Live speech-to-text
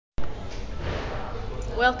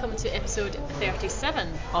welcome to episode 37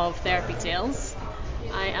 of Therapy Tales.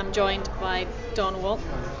 I am joined by Dawn Walton.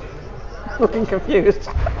 Looking confused.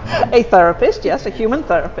 A therapist, yes, a human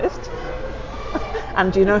therapist.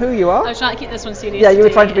 And do you know who you are? I was trying to keep this one serious. Yeah, you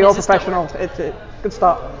were trying to be and all it's just not professional. worked. It's a good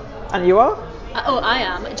start. And you are? I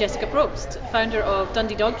am Jessica Probst, founder of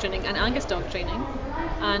Dundee Dog Training and Angus Dog Training,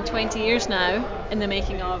 and 20 years now in the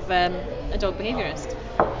making of a dog behaviourist.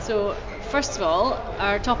 So, first of all,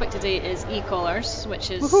 our topic today is e-collars, which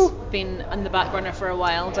has been on the back burner for a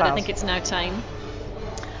while, but I think it's now time.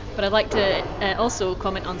 But I'd like to also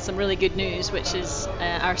comment on some really good news, which is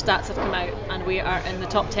our stats have come out and we are in the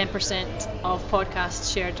top 10% of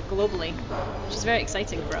podcasts shared globally, which is very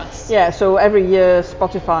exciting for us. Yeah, so every year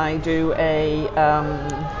Spotify do a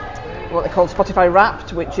what they call Spotify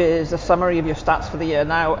Wrapped, which is a summary of your stats for the year.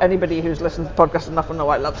 Now, anybody who's listened to the podcast enough will know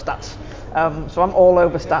I love stats. So I'm all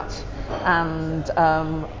over stats. And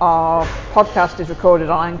our podcast is recorded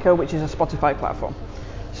on Anchor, which is a Spotify platform.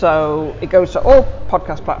 So it goes to all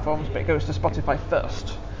podcast platforms, but it goes to Spotify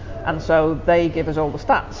first. And so they give us all the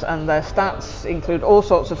stats, and their stats include all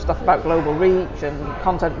sorts of stuff about global reach and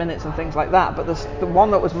content minutes and things like that. But the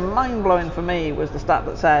one that was mind-blowing for me was the stat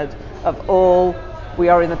that said, we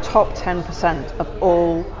are in the top 10% of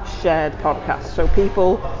all shared podcasts. So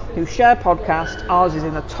people who share podcasts, ours is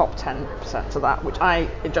in the top 10% of that, which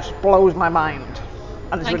it just blows my mind.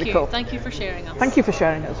 And it's really cool. Thank you for sharing us. Thank you for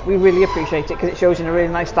sharing us. We really appreciate it because it shows in a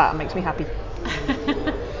really nice stat and makes me happy.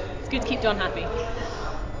 It's good to keep Dawn happy.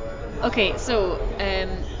 Okay, so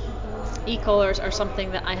e-collars are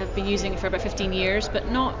something that I have been using for about 15 years,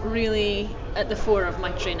 but not really at the fore of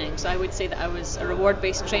my training. So I would say that I was a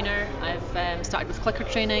reward-based trainer. I've started with clicker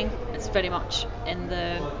training. It's very much in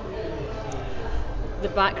the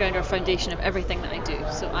background or foundation of everything that I do.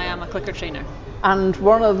 So I am a clicker trainer. And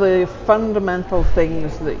one of the fundamental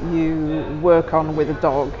things that you work on with a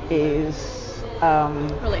dog is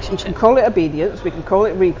relationship. You can call it obedience, we can call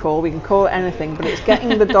it recall, we can call it anything, but it's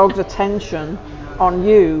getting the dog's attention on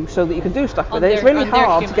you so that you can do stuff with it. It's really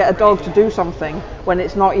hard to get a dog to do something when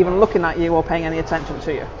it's not even looking at you or paying any attention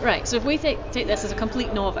to you. Right, so if we take this as a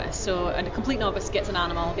complete novice, and a complete novice gets an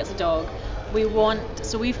animal, gets a dog,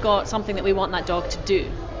 we've got something that we want that dog to do.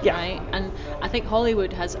 Yeah. Right? And I think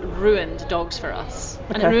Hollywood has ruined dogs for us.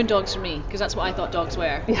 Okay. And it ruined dogs for me, because that's what I thought dogs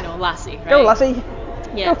were. Yeah. You know, Lassie, right? Go Lassie.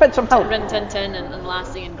 Yeah. Go fetch some help. Rin Tin Tin and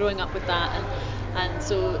Lassie, and growing up with that. And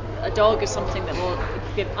so a dog is something that will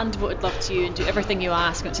give undevoted love to you and do everything you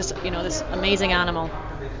ask. And it's just, this amazing animal.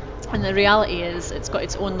 And the reality is it's got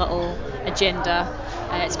its own little agenda.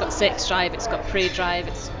 It's got sex drive, it's got prey drive,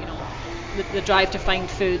 it's, the drive to find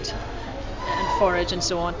food and forage and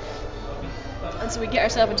so on. And so we get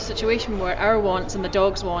ourselves into a situation where our wants and the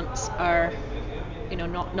dog's wants are,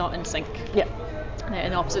 not in sync. Yeah.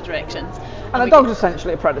 In opposite directions. And a dog's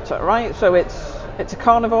essentially a predator, right? So it's a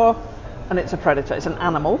carnivore and it's a predator. It's an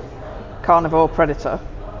animal, carnivore, predator,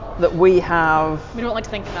 that we have... We don't like to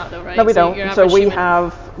think of that though, right? No, we don't. So we human.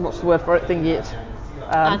 have, what's the word for it?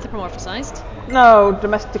 Anthropomorphized? No,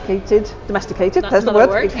 domesticated. Domesticated, that's the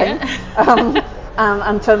word. Yeah.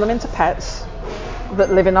 And turn them into pets that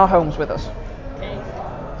live in our homes with us. Okay.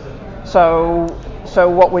 So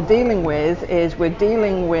what we're dealing with is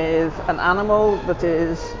an animal that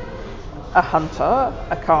is a hunter,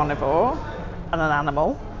 a carnivore, and an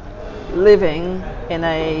animal living in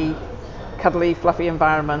a cuddly, fluffy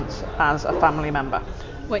environment as a family member.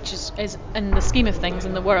 Which is in the scheme of things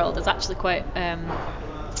in the world, is actually quite a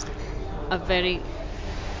very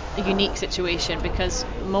unique situation, because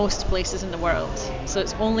most places in the world, so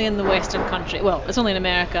it's only in the Western country, well, it's only in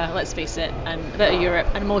America, let's face it, and a bit of Europe,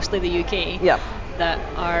 and mostly the UK, that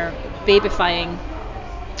are babyfying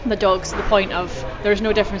the dogs to the point of there's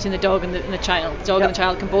no difference in the dog and the child. The dog and the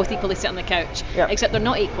child can both equally sit on the couch, except they're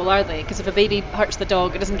not equal, are they? Because if a baby hurts the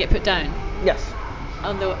dog, it doesn't get put down. Yes.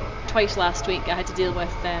 Although twice last week I had to deal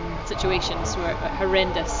with situations where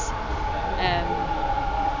horrendous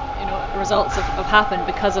results have happened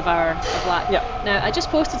because of our lack. Yeah. Now, I just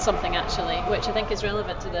posted something actually, which I think is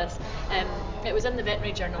relevant to this. It was in the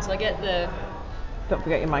Veterinary Journal, so I get the... Don't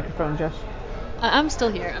forget your microphone, Jess. I'm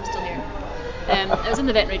still here. It was in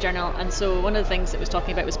the Veterinary Journal, and so one of the things it was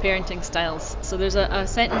talking about was parenting styles. So there's a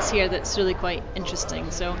sentence here that's really quite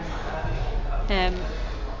interesting. So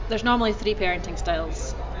there's normally 3 parenting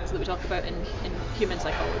styles that we talk about in human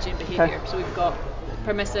psychology and behaviour. Okay. So we've got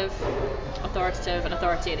permissive, authoritative, and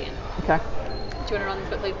authoritarian. Okay. Do you want to run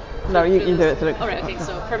quickly? No, you can do it through. All right. Okay.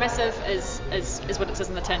 So permissive is what it says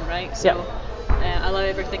in the tin, right? So allow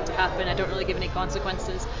everything to happen. I don't really give any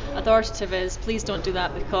consequences. Authoritative is please don't do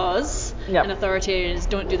that because, and authoritarian is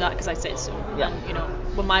don't do that because I said so.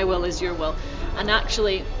 And well, my will is your will. And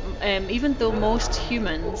actually, even though most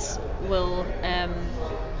humans will,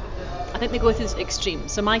 I think they go through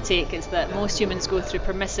extremes. So my take is that most humans go through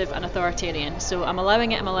permissive and authoritarian. So I'm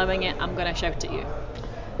allowing it, I'm going to shout at you.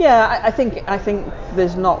 Yeah, I think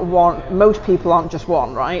there's not one. Most people aren't just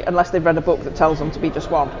one, right? Unless they've read a book that tells them to be just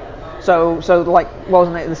one. So like,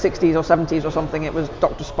 wasn't it in the 60s or 70s or something? It was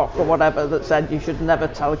Dr. Spock or whatever that said you should never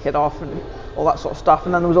tell a kid off and all that sort of stuff.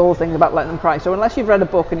 And then there was all the things about letting them cry. So unless you've read a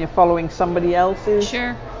book and you're following somebody else's,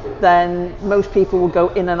 sure, then most people will go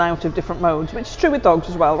in and out of different modes, which is true with dogs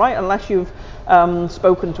as well, right? Unless you've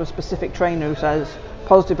spoken to a specific trainer who says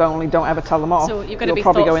positive only, don't ever tell them off. So you've got to be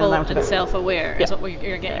thoughtful and self-aware, is what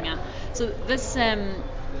you're getting at. So this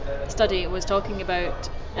study was talking about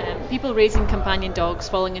people raising companion dogs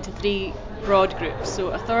falling into 3 broad groups. So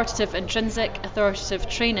authoritative intrinsic, authoritative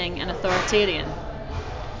training, and authoritarian.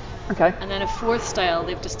 Okay. And then a 4th style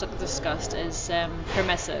they've discussed is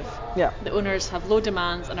permissive. Yeah. The owners have low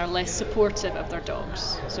demands and are less supportive of their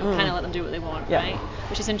dogs, so kind of let them do what they want, right?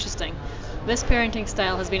 Which is interesting. This parenting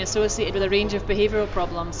style has been associated with a range of behavioural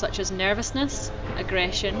problems such as nervousness,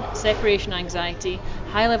 aggression, separation anxiety,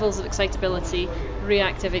 high levels of excitability,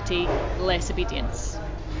 reactivity, less obedience.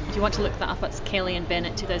 If you want to look that up, it's Kelly and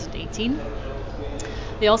Bennett 2018.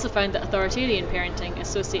 They also found that authoritarian parenting is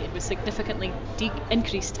associated with significantly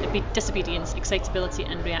increased disobedience, excitability,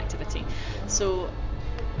 and reactivity. So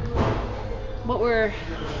what we're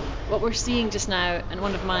seeing just now, and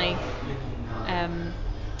one of my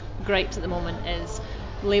gripes at the moment, is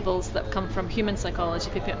labels that come from human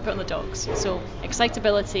psychology put on the dogs. So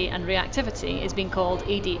excitability and reactivity is being called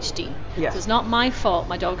ADHD. Yes. So it's not my fault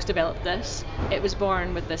my dog's developed this. It was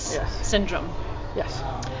born with this syndrome. Yes.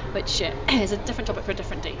 Which is a different topic for a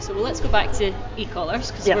different day. So let's go back to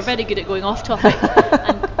e-collars, because we're very good at going off topic.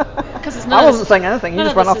 And I wasn't saying anything, you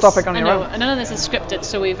just went off topic on your own. And none of this is scripted,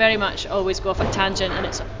 so we very much always go off a tangent, and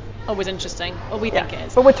it's always interesting, or we think it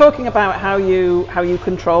is. But we're talking about how you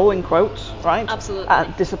control, in quotes, right?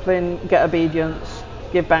 Absolutely. Discipline, get obedience,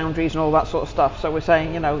 give boundaries and all that sort of stuff. So we're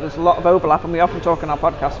saying, there's a lot of overlap, and we often talk in our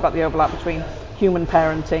podcast about the overlap between human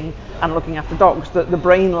parenting and looking after dogs. That the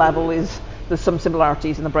brain level there's some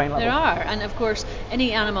similarities in the brain level. There are, and of course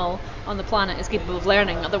any animal on the planet is capable of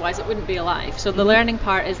learning, otherwise it wouldn't be alive. So the learning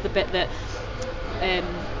part is the bit that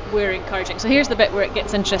we're encouraging. So here's the bit where it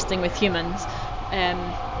gets interesting with humans.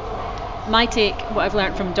 My take, what I've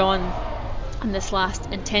learned from Dawn in this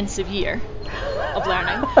last intensive year of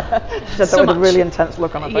learning, she said that with a really intense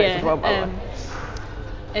look on her face as well, by the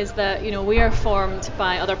way, is that we are formed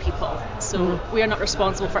by other people, so we are not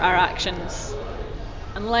responsible for our actions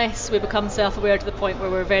unless we become self-aware to the point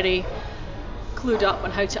where we're very clued up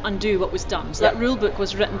on how to undo what was done. So that rule book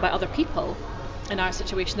was written by other people in our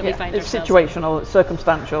situation that we find ourselves in. It's situational, it's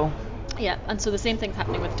circumstantial. Yeah, and so the same thing's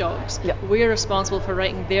happening with dogs. Yeah. We're responsible for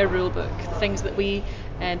writing their rule book, the things that we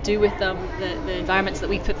do with them, the environments that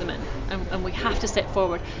we put them in, and we have to step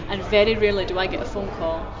forward. And very rarely do I get a phone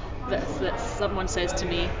call that someone says to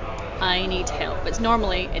me, I need help. It's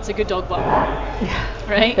a good dog walk,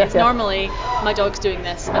 right? It's normally, my dog's doing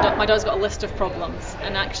this, my dog's got a list of problems,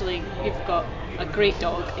 and actually you've got a great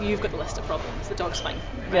dog and you've got the list of problems, the dog's fine,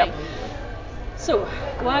 right? Yep. So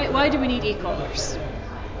why do we need e-collars?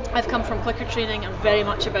 I've come from clicker training. I'm very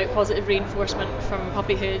much about positive reinforcement from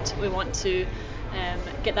puppyhood. We want to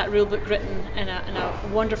get that rule book written in a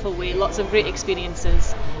wonderful way, lots of great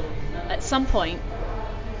experiences. At some point,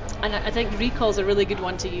 and I think recall's a really good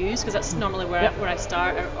one to use, because that's normally where I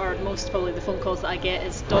start, or most probably the phone calls that I get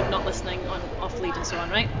is dog not listening on off lead and so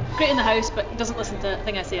on, right? Great in the house, but doesn't listen to a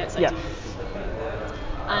thing I say outside. Yeah.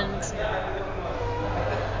 And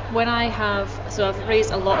when I've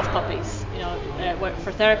raised a lot of puppies,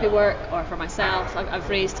 for therapy work or for myself, I've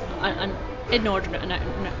raised an inordinate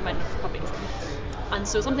amount of puppies. And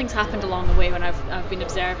so something's happened along the way when I've been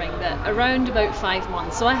observing that around about 5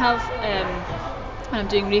 months. So I have, when I'm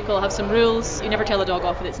doing recall, I have some rules. You never tell a dog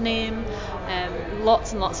off with its name.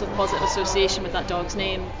 Lots and lots of positive association with that dog's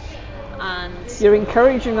name. And you're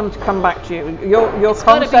encouraging them to come back to you. Your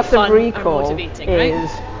concept of recall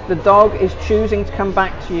is the dog is choosing to come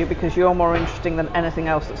back to you because you're more interesting than anything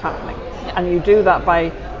else that's happening. Yeah. And you do that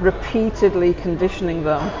by repeatedly conditioning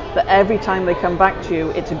them that every time they come back to you,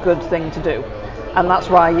 it's a good thing to do. And that's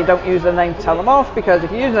why you don't use their name to tell them off, because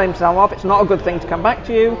if you use their name to tell them off, it's not a good thing to come back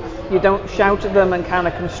to you. You don't shout at them and kind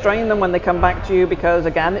of constrain them when they come back to you, because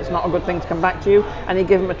again, it's not a good thing to come back to you. And you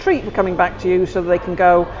give them a treat for coming back to you so that they can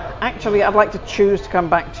go, actually, I'd like to choose to come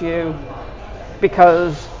back to you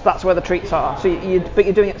because that's where the treats are. But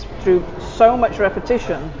you're doing it through so much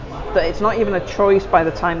repetition that it's not even a choice by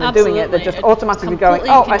the time they're Absolutely. doing it. They're just It's automatically going,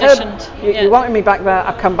 completely I heard conditioned. you wanted me back there,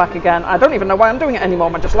 I've come back again. I don't even know why I'm doing it anymore.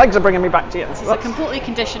 My just legs are bringing me back to you. It's a completely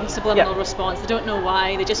conditioned subliminal response. They don't know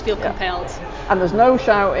why, they just feel compelled. And there's no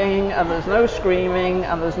shouting, and there's no screaming,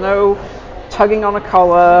 and there's no tugging on a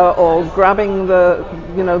collar or grabbing the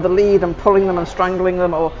lead and pulling them and strangling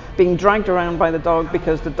them or being dragged around by the dog,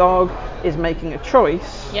 because the dog is making a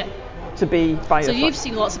choice to be by your So side. you've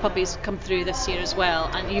seen lots of puppies come through this year as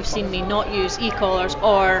well, and you've seen me not use e-collars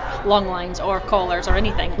or long lines or collars or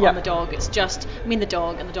anything on the dog. It's just the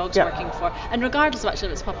dog and the dog's working for. And regardless of actually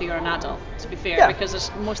if it's a puppy or an adult, to be fair, because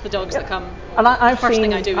there's most of the dogs that come. And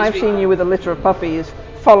I've seen you with a litter of puppies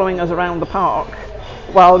following us around the park.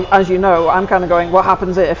 Well, as you know, I'm kind of going, what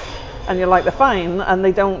happens if? And you're like, they're fine, and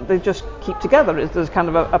they just keep together. There's kind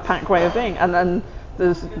of a pack way of being. And then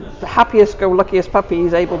there's the happiest go luckiest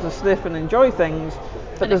puppies able to sniff and enjoy things,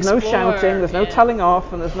 but there's no shouting, there's no telling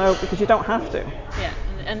off, and because you don't have to. Yeah,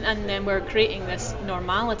 and then we're creating this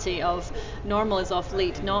normality of normal is off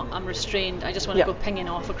lead, not I'm restrained, I just want to go pinging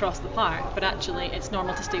off across the park, but actually it's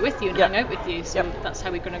normal to stay with you and hang out with you, so that's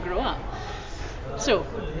how we're going to grow up. So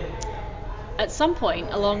at some point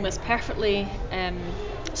along this perfectly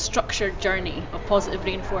structured journey of positive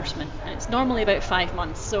reinforcement, and it's normally about 5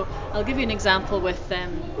 months. So I'll give you an example with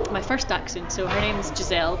my first dachshund. So her name's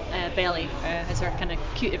Giselle. Belly is her kind of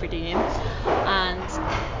cute everyday name,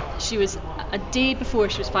 and she was a day before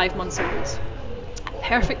she was 5 months old.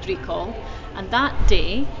 Perfect recall, and that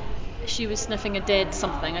day she was sniffing a dead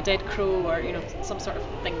crow or some sort of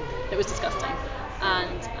thing that was disgusting.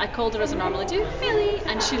 And I called her as I normally do, Billy,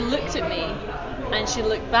 and she looked at me, and she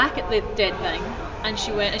looked back at the dead thing, and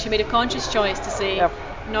she went and she made a conscious choice to say,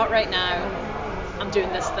 not right now, I'm doing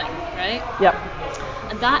this thing, right? Yep.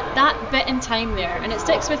 And that bit in time there, and it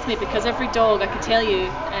sticks with me because every dog, I could tell you,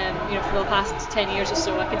 for the past 10 years or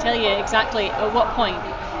so, I could tell you exactly at what point,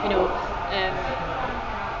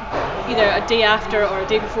 either a day after or a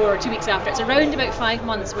day before or 2 weeks after. It's around about 5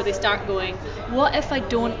 months where they start going, what if I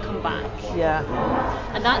don't come back? Yeah.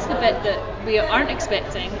 And that's the bit that we aren't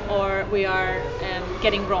expecting or we are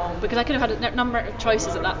getting wrong, because I could have had a number of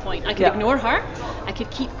choices at that point. I could ignore her, I could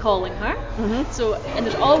keep calling her. Mm-hmm. So, and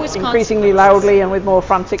there's always increasingly loudly and with more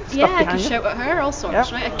frantic stuff behind I could shout at her, all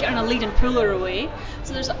sorts, right? I could get her on a lead and pull her away.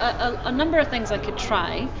 So there's a number of things I could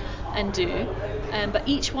try and do, but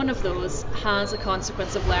each one of those has a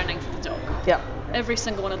consequence of learning for the dog. Yeah. Every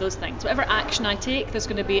single one of those things. Whatever action I take, there's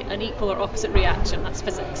going to be an equal or opposite reaction. That's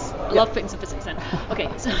physics. I love putting some physics in. Okay,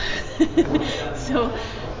 so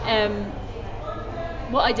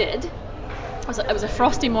what I did was, it was a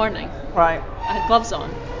frosty morning. Right. I had gloves on.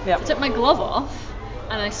 Yeah. So I took my glove off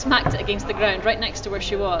and I smacked it against the ground right next to where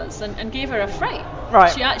she was and gave her a fright.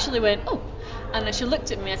 Right. She actually went, oh. And then she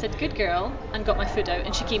looked at me, I said, good girl, and got my foot out,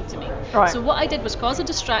 and she came to me. Right. So what I did was cause a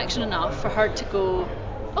distraction enough for her to go,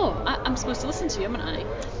 oh, I'm supposed to listen to you, haven't I?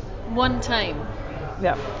 One time.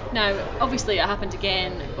 Yeah. Now, obviously it happened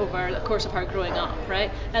again over the course of her growing up, right?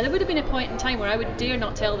 Now, there would have been a point in time where I would dare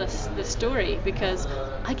not tell this story because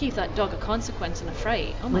I gave that dog a consequence and a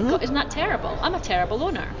fright. Oh my God, isn't that terrible? I'm a terrible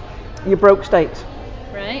owner. You broke state.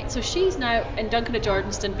 Right, so she's now in Duncan of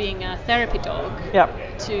Jordanston being a therapy dog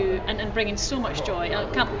and bringing so much joy. I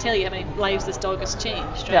can't tell you how many lives this dog has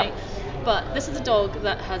changed, right? But this is a dog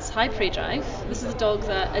that has high prey drive. This is a dog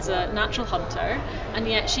that is a natural hunter, and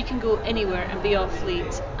yet she can go anywhere and be off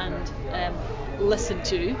lead and listen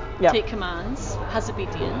to, take commands, has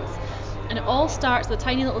obedience, and it all starts with a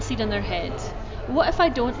tiny little seed in their head. What if I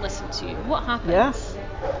don't listen to you? What happens? Yes.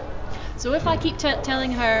 So if I keep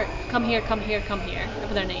telling her, come here,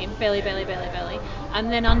 with her name, Belly, Belly, Belly, Belly,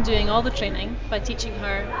 and then undoing all the training by teaching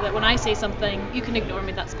her that when I say something, you can ignore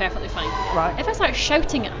me, that's perfectly fine. Right. If I start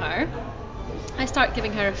shouting at her, I start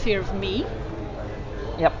giving her a fear of me.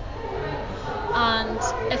 Yep. And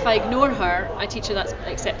if I ignore her, I teach her that's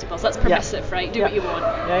acceptable. So that's permissive, right? Do what you want.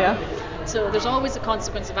 Yeah. So there's always a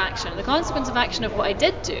consequence of action. The consequence of action of what I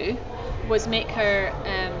did do was make her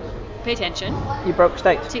pay attention. You broke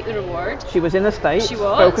state. Take the reward. She was in a state. She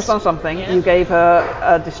was. Focused on something. Yeah. You gave her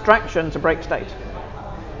a distraction to break state.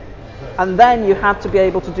 And then you had to be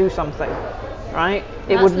able to do something, right?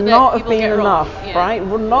 It would not have been enough, right? It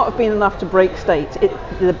would not have been enough to break state.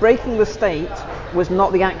 The breaking the state was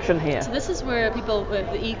not the action here. So this is where people with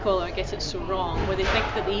the e-collar get it so wrong, where they think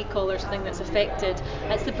that the e-collar is something that's affected.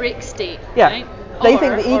 That's the break state, right? They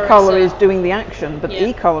think the e-collar is doing the action, but the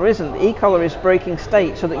e-collar isn't. The e-collar is breaking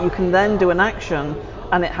state so that you can then do an action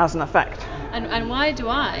and it has an effect. And why do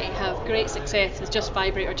I have great success with just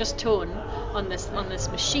vibrate or just tone on this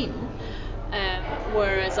machine?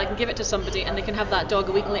 Whereas I can give it to somebody and they can have that dog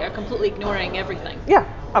a week later completely ignoring everything. Yeah,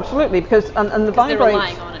 absolutely, because and the They're vibrate,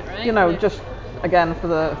 relying on it, right? you know, just again for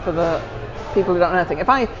the people who don't know anything. If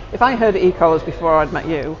I heard of e-collars before I'd met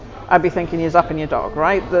you, I'd be thinking you're zapping your dog,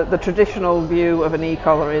 right? The traditional view of an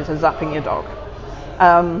e-collar is zapping your dog.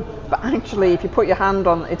 But actually, if you put your hand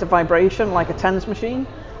on, it's a vibration like a TENS machine,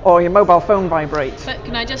 or your mobile phone vibrates. But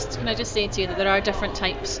can I just say to you that there are different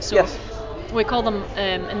types? So Yes. we call them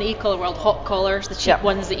in the e-collar world hot collars, the cheap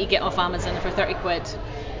ones that you get off Amazon for 30 quid.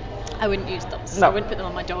 I wouldn't use them. So No. I wouldn't put them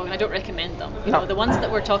on my dog, and I don't recommend them. You No. know, the ones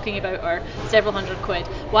that we're talking about are several £100.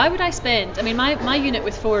 Why would I spend? I mean, my unit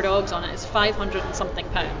with 4 dogs on it is 500 and something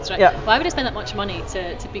pounds, right? Yeah. Why would I spend that much money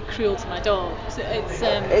to be cruel to my dog? So it's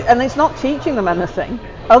And it's not teaching them anything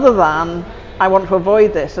other than I want to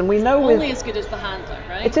avoid this, and we know only as good as the handler,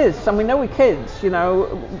 right? It is, and we know with kids, you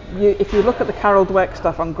know, if you look at the Carol Dweck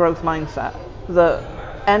stuff on growth mindset, that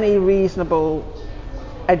any reasonable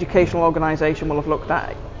educational organisation will have looked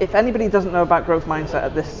at. If anybody doesn't know about growth mindset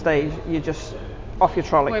at this stage, you're just off your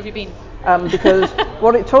trolley. Where have you been? Because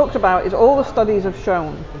what it talks about is all the studies have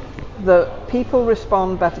shown that people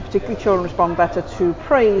respond better, particularly children respond better to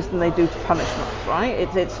praise than they do to punishment, right?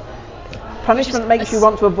 It's punishment makes you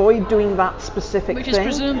want to avoid doing that specific thing. Which is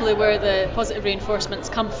presumably where the positive reinforcements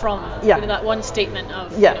come from. Yeah. You know, that one statement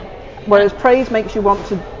of, Yeah. you know, Whereas praise makes you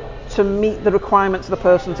want to meet the requirements of the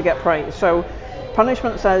person to get praise. So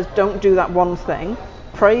punishment says don't do that one thing.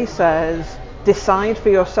 Praise says decide for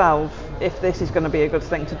yourself if this is going to be a good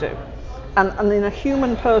thing to do. And in a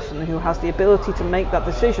human person who has the ability to make that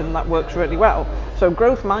decision, that works really well. So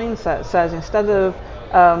growth mindset says instead of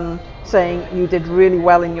saying you did really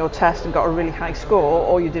well in your test and got a really high score,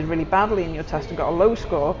 or you did really badly in your test and got a low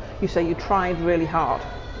score, you say you tried really hard.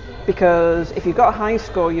 Because if you've got a high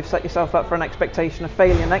score, you've set yourself up for an expectation of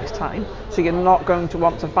failure next time, so you're not going to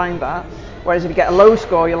want to find that. Whereas if you get a low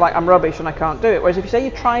score, you're like, I'm rubbish and I can't do it. Whereas if you say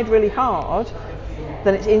you tried really hard,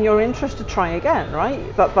 then it's in your interest to try again,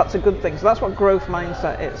 right? That's a good thing. So that's what growth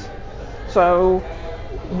mindset is. So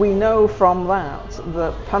we know from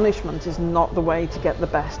that punishment is not the way to get the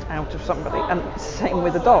best out of somebody. And same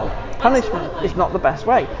with a dog. Punishment is not the best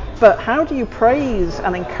way. But how do you praise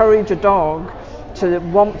and encourage a dog to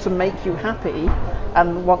want to make you happy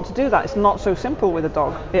and want to do that? It's not so simple with a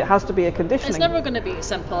dog. It has to be a conditioning. It's never going to be as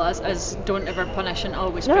simple as don't ever punish and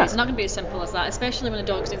always praise. It's not going to be as simple as that, especially when a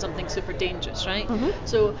dog's doing something super dangerous, right? Mm-hmm.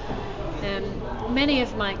 So many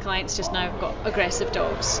of my clients just now have got aggressive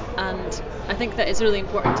dogs, and I think that it's really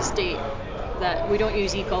important to state that we don't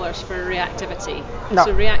use e-collars for reactivity. No.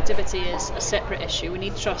 So reactivity is a separate issue. We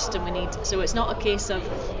need trust, and so it's not a case of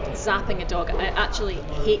zapping a dog. I actually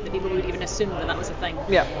hate that people would even assume that was a thing.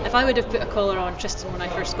 Yeah. If I would have put a collar on Tristan when I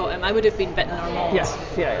first got him, I would have been bitten or mauled. Yes.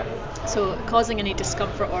 Yeah. So causing any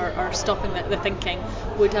discomfort or stopping the thinking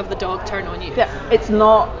would have the dog turn on you. Yeah, it's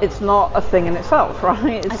not a thing in itself,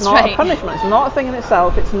 right? It's not a punishment. It's not a thing in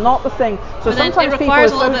itself. It's not the thing. So but then sometimes it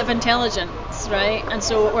requires a people little bit of intelligence, right? And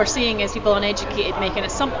so what we're seeing is people uneducated making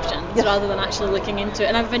assumptions rather than actually looking into it.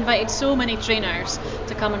 And I've invited so many trainers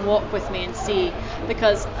to come and walk with me and see,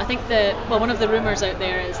 because I think one of the rumours out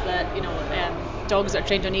there is that dogs that are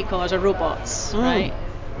trained on e-collars are robots, right?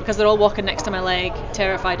 Because they're all walking next to my leg,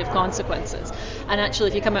 terrified of consequences. And actually,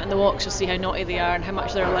 if you come out on the walks, you'll see how naughty they are and how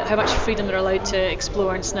much freedom they're allowed to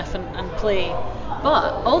explore and sniff and play.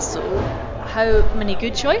 But also how many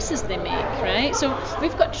good choices they make, right? So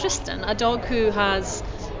we've got Tristan, a dog who has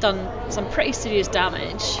done some pretty serious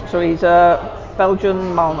damage. So he's a Belgian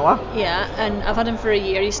Malinois. Yeah, and I've had him for a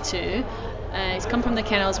year. He's 2. He's come from the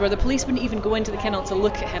kennels where the police wouldn't even go into the kennel to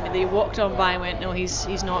look at him. They walked on by and went, no,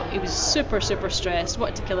 he's not. He was super, super stressed,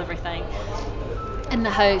 wanted to kill everything. In the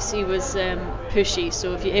house, he was pushy.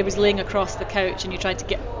 So if he was laying across the couch and you tried to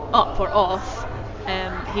get up or off,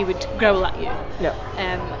 he would growl at you.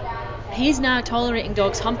 Yeah. He's now tolerating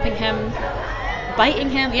dogs humping him, biting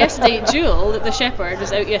him. Yesterday, Jewel, the shepherd,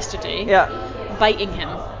 was out yesterday, biting him.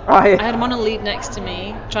 Right. I had him on a lead next to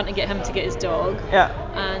me, trying to get him to get his dog. Yeah.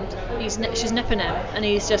 And she's nipping him, and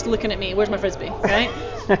he's just looking at me. Where's my frisbee? Right?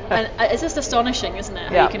 And it's just astonishing, isn't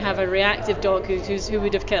it? How you can have a reactive dog who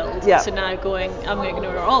would have killed, to now going, I'm going to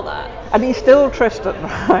ignore all that. And he's still Tristan,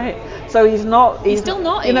 right? So he's not. He's still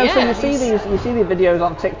not. So you see the videos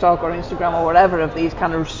on TikTok or Instagram or whatever of these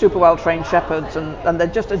kind of super well trained shepherds, and they're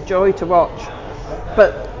just a joy to watch.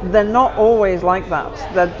 But they're not always like that.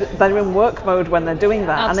 They're in work mode when they're doing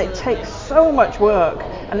that. Absolutely. And it takes so much work.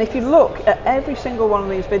 And if you look at every single one of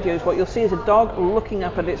these videos, what you'll see is a dog looking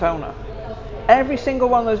up at its owner. Every single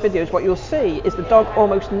one of those videos, what you'll see is the dog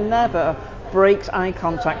almost never breaks eye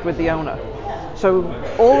contact with the owner. So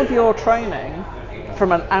all of your training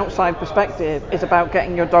from an outside perspective, is about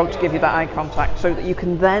getting your dog to give you that eye contact so that you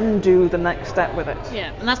can then do the next step with it.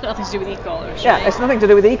 Yeah, and that's got nothing to do with e-collars, Yeah, right? it's nothing to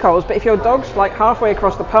do with e-collars, but if your dog's like halfway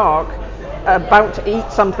across the park, about to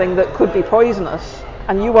eat something that could be poisonous,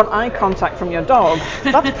 and you want eye contact from your dog,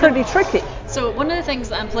 that's pretty tricky. So one of the things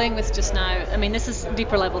that I'm playing with just now, I mean, this is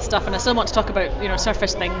deeper level stuff, and I still want to talk about,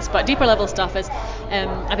 surface things, but deeper level stuff is,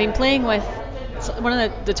 I've been playing with one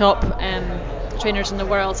of the top trainers in the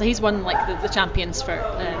world. So he's won like the champions for,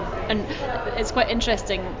 and it's quite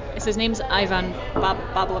interesting. His name's Ivan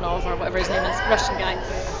Bablanov or whatever his name is, Russian guy.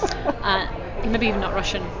 Maybe even not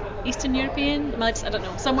Russian, Eastern European, I don't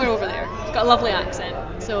know, somewhere over there. He's got a lovely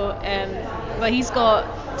accent. So, but he's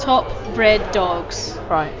got top bred dogs,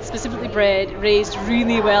 right? Specifically bred, raised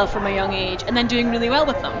really well from a young age, and then doing really well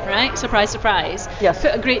with them, right? Surprise, surprise. Yes.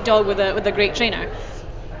 Put a great dog with a great trainer.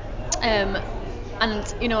 And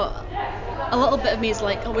a little bit of me is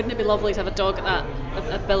like, oh, wouldn't it be lovely to have a dog at that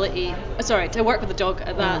ability? Sorry, to work with a dog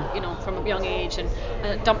at that, from a young age,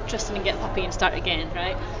 and dump Tristan and get a puppy and start again,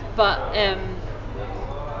 right? But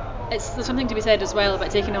there's something to be said as well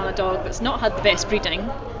about taking on a dog that's not had the best breeding,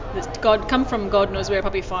 that's come from God knows where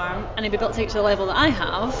puppy farm, and he'd be able to take it to the level that I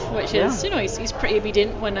have, which is, he's pretty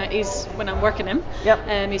obedient when I'm working him.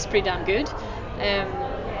 Yep. He's pretty damn good.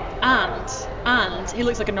 And he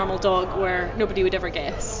looks like a normal dog where nobody would ever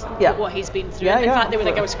guess what he's been through. In fact, they would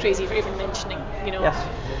think I was crazy for even mentioning, Yes.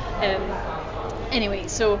 Anyway,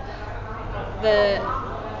 so the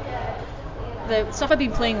stuff I've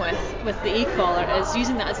been playing with the e-collar is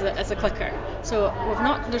using that as a clicker. So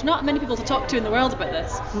there's not many people to talk to in the world about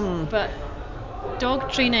this, but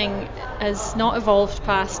dog training has not evolved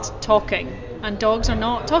past talking, and dogs are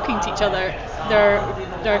not talking to each other.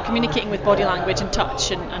 They're communicating with body language and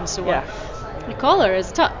touch and so on. The collar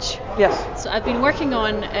is touch. Yes. So I've been working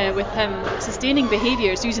on with him sustaining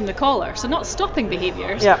behaviours using the collar. So not stopping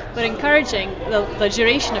behaviours, but encouraging the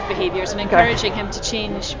duration of behaviours and encouraging him to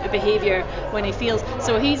change behaviour when he feels.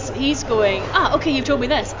 So he's going, okay, you've told me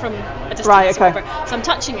this from a distance. Right, okay. So I'm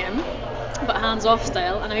touching him, but hands-off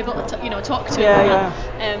style, and I'm able to talk to him.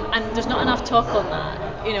 And there's not enough talk on that.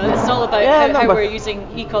 It's all about how we're using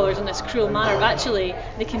e-collars in this cruel manner, but actually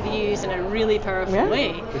they can be used in a really powerful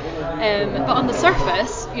way. But on the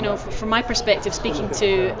surface, from my perspective, speaking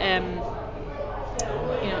to,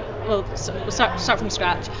 we'll start from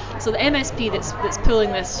scratch. So the MSP that's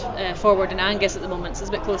pulling this forward in Angus at the moment, so it's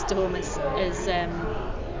a bit close to home, is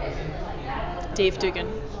Dave Dugan.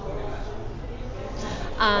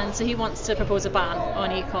 And so he wants to propose a ban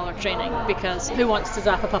on e-collar training, because who wants to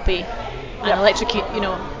zap a puppy and electrocute,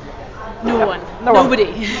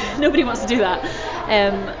 nobody wants to do that.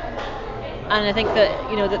 And I think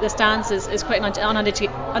that the stance is quite an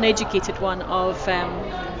uneducated one of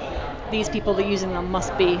these people that are using them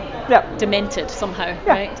must be demented somehow,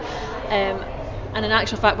 right? And in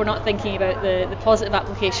actual fact, we're not thinking about the positive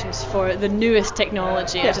applications for the newest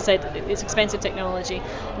technology. As I said, it's expensive technology.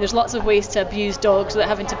 There's lots of ways to abuse dogs without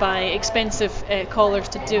having to buy expensive collars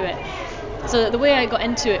to do it. So the way I got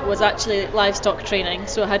into it was actually livestock training.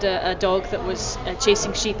 So I had a dog that was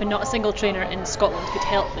chasing sheep, and not a single trainer in Scotland could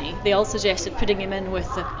help me. They all suggested putting him in with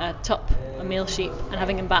a tup, a male sheep, and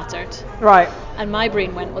having him battered. Right. And my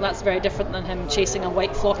brain went, well, that's very different than him chasing a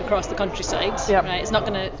white flock across the countryside. Yep. Right? It's not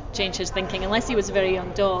going to change his thinking, unless he was a very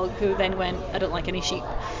young dog who then went, I don't like any sheep.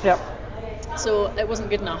 Yep. So it wasn't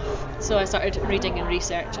good enough. So I started reading and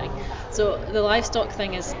researching. So the livestock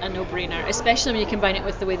thing is a no-brainer, especially when you combine it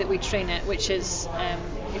with the way that we train it, which is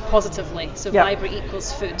positively. So vibrate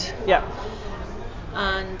equals food. Yeah.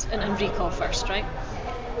 And recall first, right?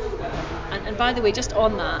 And by the way, just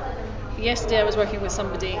on that, yesterday I was working with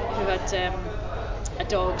somebody who had a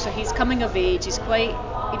dog. So he's coming of age.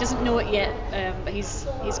 He doesn't know it yet, but he's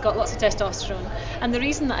got lots of testosterone. And the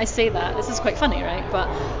reason that I say that, this is quite funny, right? But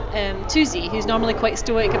Tuzi, who's normally quite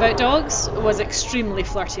stoic about dogs, was extremely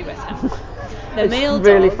flirty with him. It's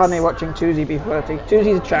really funny watching Tuzi be flirty.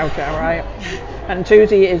 Tuzi's a chow chow, right? And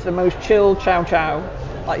Tuzi is the most chill chow chow.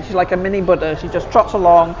 Like, she's like a mini Buddha. She just trots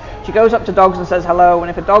along. She goes up to dogs and says hello. And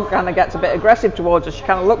if a dog kind of gets a bit aggressive towards her, she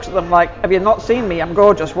kind of looks at them like, have you not seen me? I'm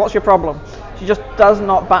gorgeous. What's your problem? She just does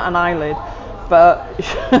not bat an eyelid. But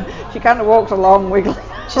she kind of walks along wiggling.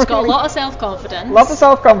 She's got a lot of self-confidence. Lots of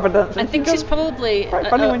self-confidence. I think she's probably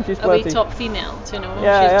a wee top female,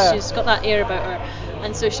 She's got that air about her.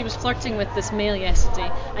 And so she was flirting with this male yesterday,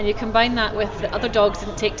 and you combine that with the other dogs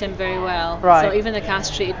didn't take to him very well. Right. So even the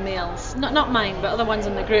castrated males, not mine, but other ones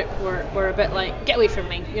in the group were a bit like, get away from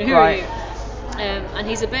me, who are you? And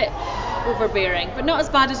he's a bit overbearing, but not as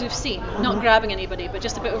bad as we've seen. Not grabbing anybody, but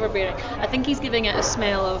just a bit overbearing. I think he's giving it a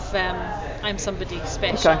smell of I'm somebody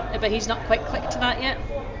special. Okay. But he's not quite clicked to that yet.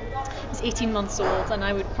 He's 18 months old, and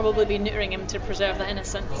I would probably be neutering him to preserve that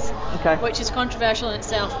innocence, Okay. which is controversial in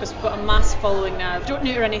itself because we've got a mass following now. Don't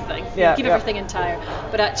neuter anything. Yeah, Keep yeah. everything entire.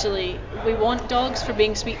 But actually, we want dogs for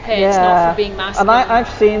being sweet pets, not for being masculine. And I've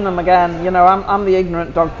seen them again. You know, I'm the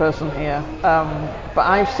ignorant dog person here, but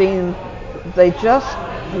I've seen they just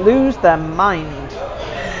lose their mind.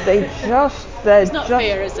 It's not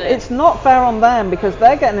fair, is it? It's not fair on them because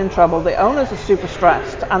they're getting in trouble. The owners are super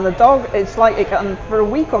stressed, and the dog. It's like and for a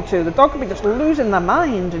week or two, the dog could be just losing their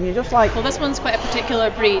mind, and you're just like. Well, this one's quite a particular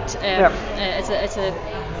breed. It's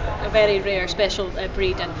a very rare, special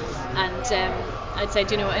breed, and I'd said,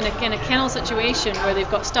 you know, in a kennel situation where they've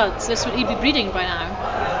got studs, he'd be breeding by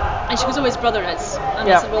now. And she goes, oh, his brother is. And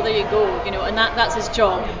I said, well, there you go, you know, and that's his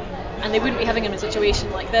job. And they wouldn't be having him in a situation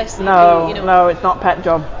like this. No, it's not pet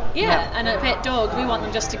job. Yeah, and a pet dog, we want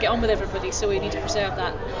them just to get on with everybody, so we need to preserve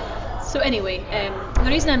that. So anyway, the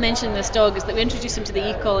reason I mentioned this dog is that we introduced him to the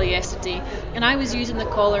e-collar yesterday, and I was using the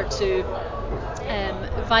collar to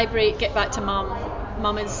vibrate, get back to mum.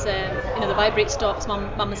 Mum is, the vibrate stops,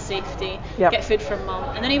 mum is safety, get food from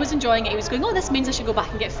mum. And then he was enjoying it, he was going, oh, this means I should go back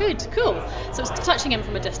and get food, cool. So I was touching him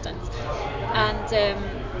from a distance. And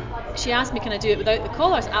she asked me, can I do it without the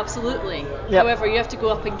collars? Absolutely. Yep. However, you have to go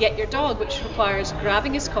up and get your dog, which requires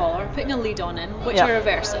grabbing his collar, putting a lead on him, which are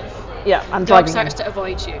aversive. Yeah, and the dog dragging starts him. to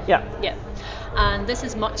avoid you. Yeah. And this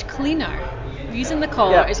is much cleaner. Using the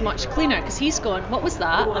collar is much cleaner because he's gone, what was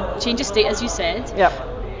that? And change of state, as you said. Yep.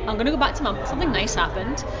 I'm going to go back to mum. Something nice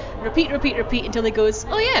happened. Repeat until he goes,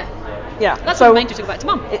 oh yeah. Yeah. That's so a reminder to go back to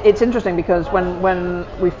mum. It's interesting because when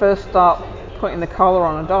we first start putting the collar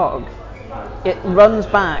on a dog, it runs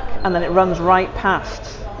back and then it runs right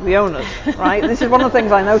past the owners, right? This is one of the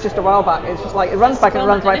things I noticed a while back. It's just like it runs back and it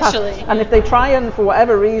runs right past. And if they try and for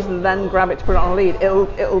whatever reason then grab it to put it on a lead, it'll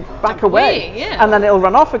back away and then it'll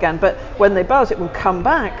run off again. But when they buzz, it will come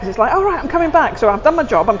back because it's like, all right, I'm coming back. So I've done my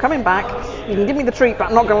job. I'm coming back. You can give me the treat, but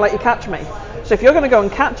I'm not going to let you catch me. So if you're going to go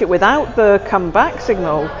and catch it without the come back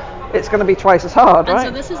signal, it's going to be twice as hard, right?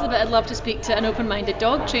 And so this is the bit I'd love to speak to an open-minded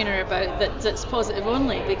dog trainer about that's positive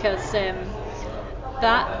only because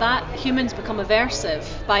that humans become aversive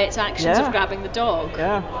by its actions of grabbing the dog.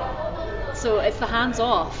 Yeah. So it's the hands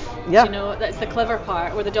off. Yeah. You know, that's the clever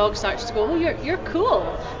part where the dog starts to go, oh, you're cool.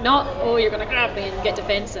 Not, oh, you're going to grab me and get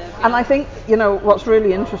defensive. And I think, you know, what's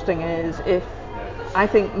really interesting is I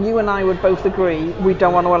think you and I would both agree we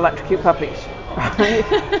don't want to electrocute puppies. Right?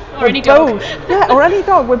 Or any dog. Or any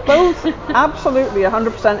dog. We're both absolutely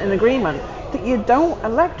 100% in agreement that you don't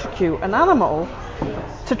electrocute an animal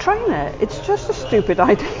to train it. It's just a stupid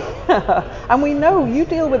idea. And we know you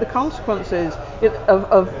deal with the consequences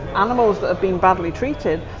of animals that have been badly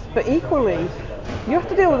treated, but equally you have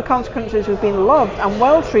to deal with the consequences who've been loved and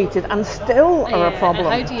well treated and still are a problem.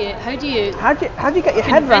 How do you get your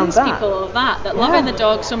head around that? Convince people of that loving the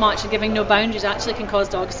dog so much and giving no boundaries actually can cause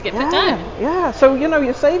dogs to get put down? Yeah, so you know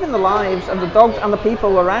you're saving the lives of the dogs and the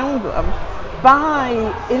people around them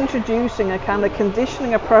by introducing a kind of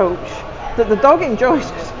conditioning approach that the dog enjoys.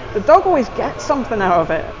 The dog always gets something out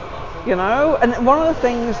of it, you know. And one of the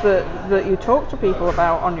things that you talk to people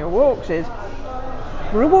about on your walks is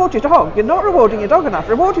reward your dog. You're not rewarding your dog enough.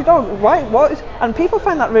 Reward your dog. Why? And people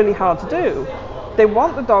find that really hard to do. They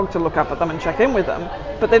want the dog to look up at them and check in with them,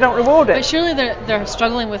 but they don't reward it. But surely they're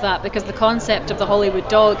struggling with that because the concept of the Hollywood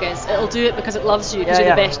dog is it'll do it because it loves you because you're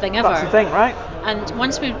the best thing ever. That's the thing, right? And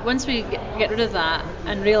once we get rid of that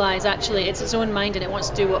and realise actually it's its own mind and it wants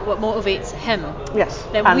to do what motivates him,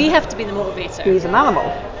 then and we have to be the motivator. He's an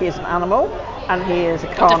animal. And he is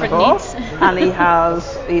a carnivore and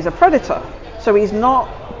he's a predator. So he's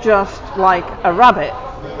not just like a rabbit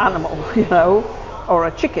animal, you know, or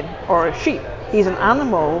a chicken or a sheep. He's an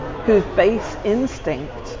animal whose base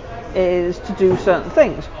instinct is to do certain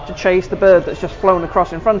things, to chase the bird that's just flown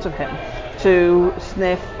across in front of him, to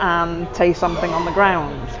sniff and taste something on the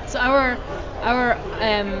ground. So our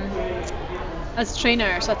as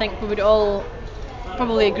trainers, I think we would all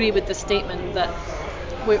probably agree with the statement that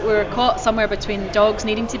we're caught somewhere between dogs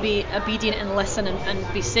needing to be obedient and listen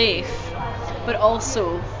and be safe, but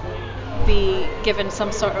also be given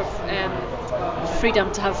some sort of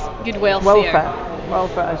freedom to have good welfare.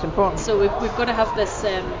 Welfare is important. So we've got to have this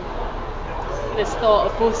this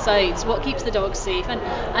thought of both sides. What keeps the dog safe?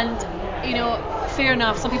 And you know, fair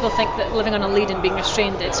enough. Some people think that living on a lead and being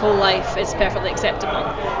restrained its whole life is perfectly acceptable,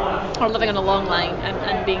 or living on a long line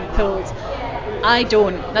and being pulled. I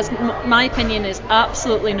don't. My opinion is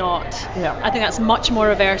absolutely not. Yeah. I think that's much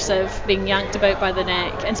more aversive, being yanked about by the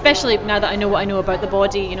neck, and especially now that I know what I know about the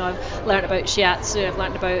body. You know, I've learned about shiatsu, I've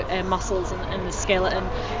learned about muscles and the skeleton.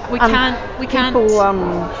 We can't.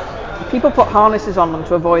 People put harnesses on them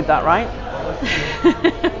to avoid that, right?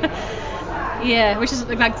 Yeah, which is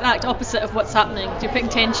the exact opposite of what's happening. You're putting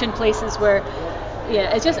tension places where,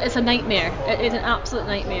 it's a nightmare. It's an absolute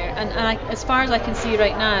nightmare. And as far as I can see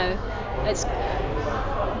right now, it's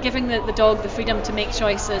giving the dog the freedom to make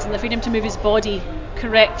choices and the freedom to move his body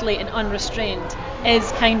correctly and unrestrained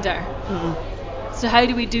is kinder. Mm-hmm. So how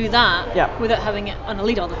do we do that without having it on a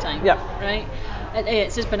lead all the time? Yeah. Right?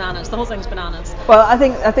 It's just bananas. The whole thing's bananas. Well, I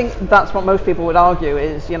think that's what most people would argue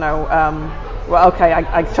is, well, okay,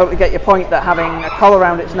 I totally get your point that having a collar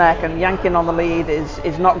around its neck and yanking on the lead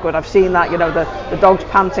is not good. I've seen that, the dog's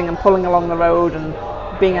panting and pulling along the road and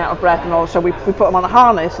being out of breath and all. So we put them on a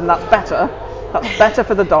harness, and that's better. That's better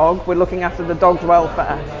for the dog. We're looking after the dog's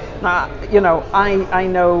welfare. Now, I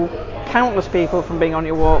know countless people from being on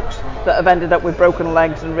your walks that have ended up with broken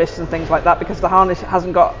legs and wrists and things like that because the harness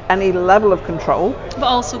hasn't got any level of control. But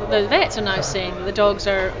also the vets are now saying that the dogs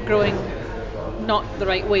are growing not the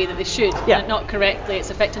right way that they should, not correctly. It's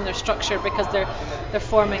affecting their structure because they're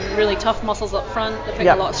forming really tough muscles up front. They're putting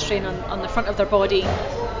a lot of strain on the front of their body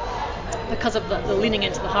because of the leaning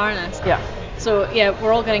into the harness. Yeah. So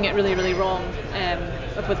we're all getting it really, really wrong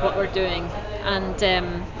with what we're doing, and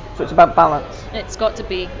so it's about balance. It's got to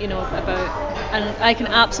be, about, and I can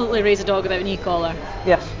absolutely raise a dog without an e-collar.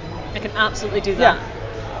 Yes. I can absolutely do that.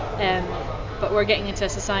 But we're getting into a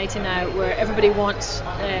society now where everybody wants.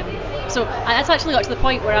 So it's actually got to the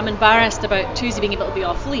point where I'm embarrassed about Tuesday being able to be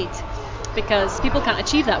off lead, because people can't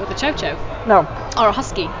achieve that with a chow chow. No. Or a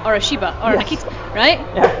husky, or a Shiba, or an Akita, right?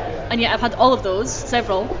 Yeah. And yet I've had all of those,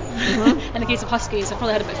 several. Mm-hmm. In the case of huskies, I've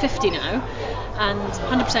probably had about 50 now, and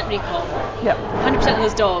 100% recall. Yeah. 100% of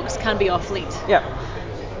those dogs can be off lead. Yeah.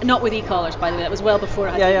 Not with e-collars, by the way. That was well before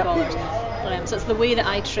I had e-collars. So it's the way that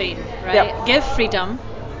I train, right? Yeah. Give freedom.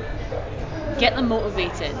 Get them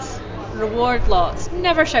motivated. Reward lots.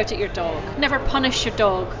 Never shout at your dog. Never punish your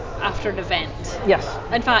dog after an event. Yes.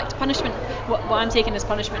 In fact, punishment. What I'm taking as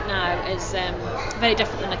punishment now is very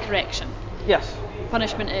different than a correction. Yes.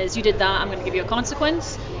 Punishment is, you did that, I'm going to give you a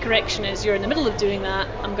consequence. Correction is, you're in the middle of doing that,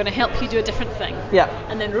 I'm going to help you do a different thing. Yeah.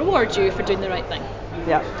 And then reward you for doing the right thing.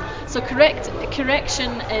 Yeah. So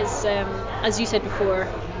correction is, as you said before,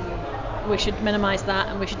 we should minimise that,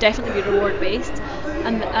 and we should definitely be reward based.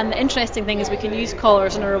 And the interesting thing is we can use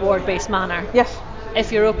collars in a reward based manner. Yes.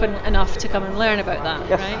 If you're open enough to come and learn about that,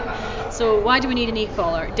 yes. right? So why do we need an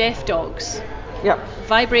e-collar? Deaf dogs. Yep.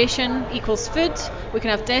 Vibration equals food. We can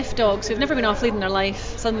have deaf dogs who've never been off lead in their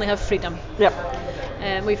life suddenly have freedom.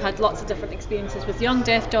 Yep. We've had lots of different experiences with young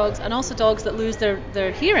deaf dogs, and also dogs that lose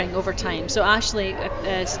their hearing over time. So Ashley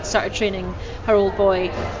started training her old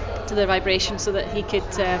boy to the vibration so that he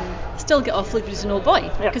could still get off lead, but he's an old boy,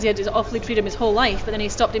 because he had his off lead freedom his whole life, but then he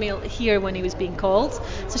stopped being able to hear when he was being called.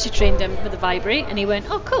 So she trained him with the vibrate, and he went,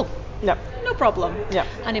 oh cool, no problem.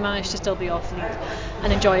 And he managed to still be off lead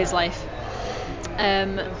and enjoy his life.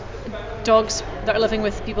 Dogs that are living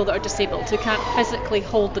with people that are disabled, who can't physically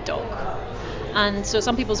hold the dog. And so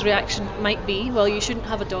some people's reaction might be, well, you shouldn't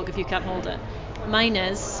have a dog if you can't hold it. Mine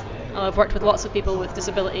is, I've worked with lots of people with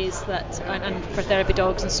disabilities and for therapy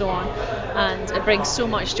dogs and so on, and it brings so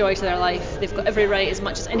much joy to their life. They've got every right, as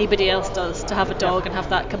much as anybody else does, to have a dog and have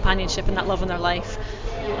that companionship and that love in their life.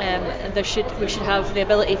 And we should have the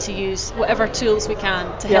ability to use whatever tools we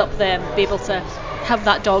can to help them be able to have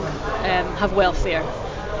that dog have welfare.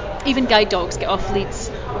 Even guide dogs get off leads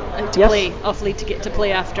to play, off lead to get to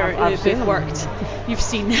play after they've worked. You've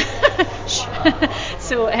seen.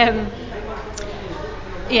 So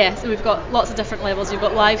so we've got lots of different levels. You've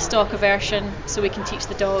got livestock aversion, so we can teach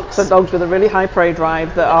the dogs. So dogs with a really high prey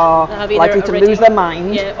drive that are likely to lose their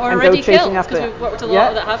mind or and already go chasing killed, after because we've worked with a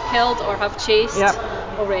lot that have killed or have chased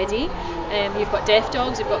already. You've got deaf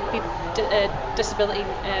dogs. You've got disability,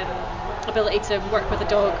 ability to work with a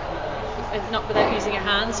dog, not without using your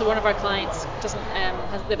hands. So one of our clients doesn't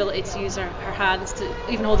has the ability to use her hands to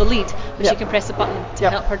even hold a lead, but she can press a button to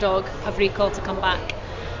help her dog have recall to come back,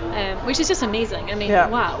 which is just amazing. I mean,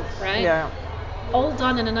 wow, right? Yeah. All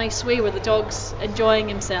done in a nice way where the dog's enjoying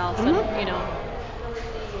himself, and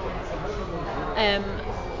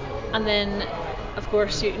and then of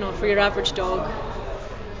course for your average dog,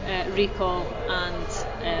 recall and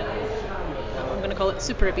I'm going want to call it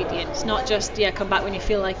super obedience, not just come back when you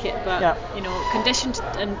feel like it, but conditioned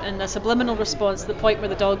and a subliminal response to the point where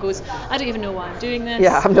the dog goes, I don't even know why I'm doing this.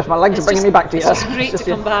 Yeah, my legs are bringing me back to you. It's just great to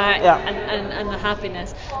come back, and the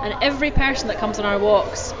happiness. And every person that comes on our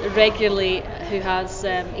walks regularly who has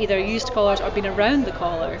either used collars or been around the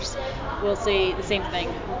collars will say the same thing.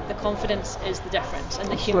 The confidence is the difference, and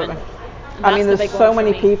the human. And I mean, there's so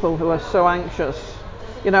many people who are so anxious,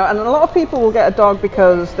 and a lot of people will get a dog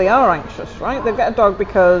because they are anxious, right? They get a dog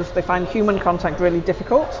because they find human contact really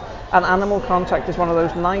difficult, and animal contact is one of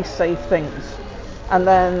those nice, safe things. And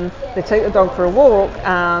then they take the dog for a walk,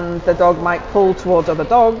 and the dog might pull towards other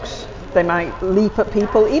dogs. They might leap at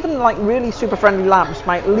people. Even like really super friendly labs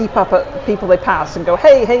might leap up at people they pass and go,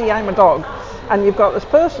 hey, I'm a dog. And you've got this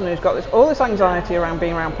person who's got all this anxiety around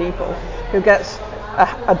being around people, who gets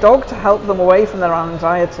a dog to help them away from their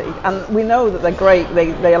anxiety. And we know that they're great.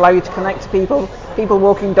 They allow you to connect to people. People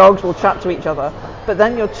walking dogs will chat to each other. But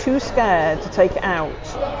then you're too scared to take it out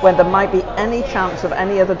when there might be any chance of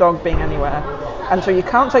any other dog being anywhere. And so you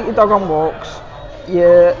can't take your dog on walks.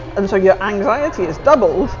 And so your anxiety is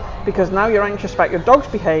doubled, because now you're anxious about your dog's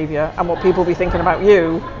behaviour and what people will be thinking about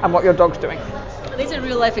you and what your dog's doing. These are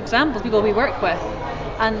real life examples, people we work with.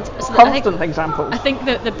 And so constant examples. I think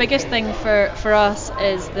that the biggest thing for us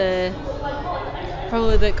is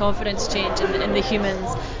probably the confidence change in the humans,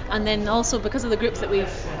 and then also because of the groups that we've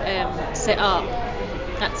set up,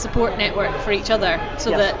 that support network for each other,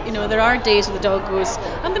 so that there are days where the dog goes,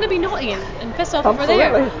 I'm going to be naughty and piss off over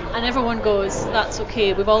there, and everyone goes, that's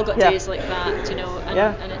okay, we've all got days like that,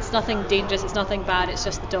 and it's nothing dangerous, it's nothing bad, it's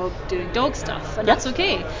just the dog doing dog stuff, and that's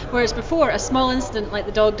okay. Whereas before, a small incident like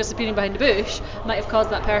the dog disappearing behind a bush might have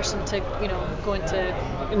caused that person to go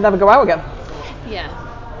into never go out again.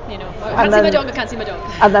 I can't see my dog.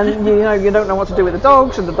 And then you don't know what to do with the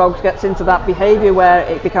dog, so the dog gets into that behaviour where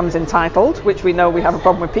it becomes entitled, which we know we have a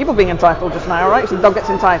problem with people being entitled just now, right? So the dog gets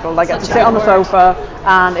entitled. I get to sit on the sofa,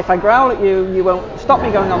 and if I growl at you, you won't stop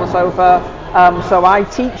me going on the sofa. So I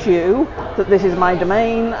teach you that this is my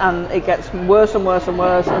domain, and it gets worse and worse and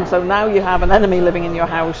worse. And so now you have an enemy living in your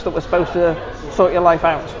house that was supposed to sort your life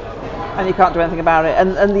out, and you can't do anything about it.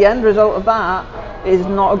 And the end result of that is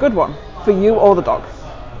not a good one for you or the dog.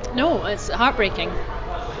 No, it's heartbreaking.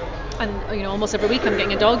 And almost every week I'm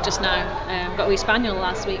getting a dog just now. Got a wee spaniel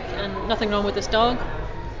last week, and nothing wrong with this dog,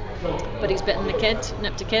 but he's bitten the kid,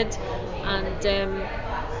 nipped a kid, and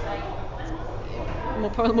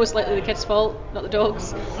probably most likely the kid's fault, not the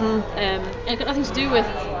dog's. And it's got nothing to do with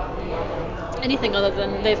anything other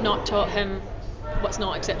than they've not taught him what's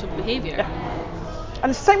not acceptable behaviour. Yeah. And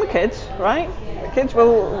it's the same with kids, right? Kids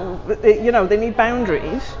will, they need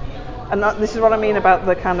boundaries. And this is what I mean about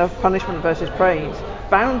the kind of punishment versus praise.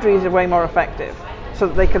 Boundaries are way more effective, so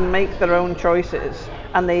that they can make their own choices,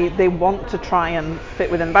 and they want to try and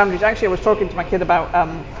fit within boundaries. Actually, I was talking to my kid about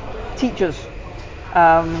teachers,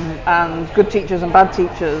 and good teachers and bad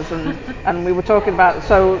teachers, and we were talking about,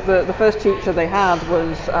 so the first teacher they had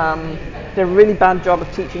was did a really bad job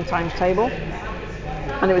of teaching times table,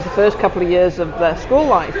 and it was the first couple of years of their school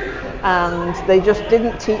life, and they just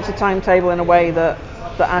didn't teach the timetable in a way that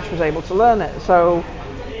Ash was able to learn it. So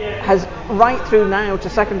has right through now to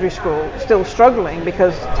secondary school still struggling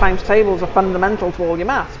because times tables are fundamental to all your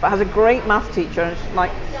maths, but has a great math teacher, and she's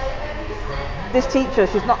like, this teacher,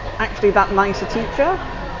 she's not actually that nice a teacher,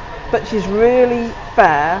 but she's really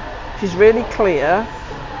fair, she's really clear,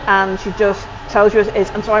 and she just tells you as it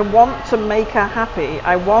is. And so I want to make her happy,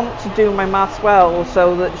 I want to do my maths well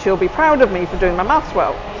so that she'll be proud of me for doing my maths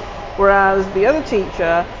well. Whereas the other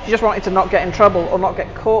teacher, she just wanted to not get in trouble or not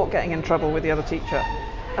get caught getting in trouble with the other teacher.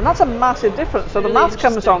 And that's a massive difference. So the maths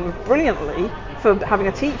comes on brilliantly for having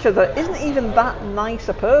a teacher that isn't even that nice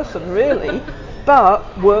a person really,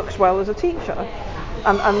 but works well as a teacher.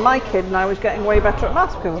 And my kid now is getting way better at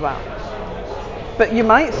maths because of that. But you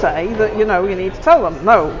might say that, you need to tell them,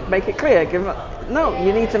 no, make it clear, no,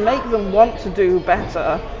 you need to make them want to do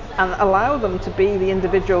better and allow them to be the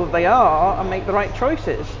individual they are and make the right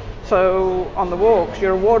choices. So on the walks,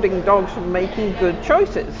 you're rewarding dogs for making good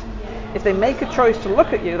choices. If they make a choice to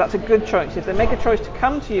look at you, that's a good choice. If they make a choice to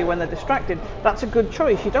come to you when they're distracted, that's a good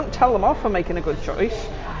choice. You don't tell them off for making a good choice.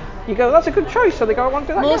 You go, that's a good choice, so they go, I want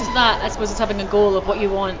to do that. Most of that, I suppose, is having a goal of what you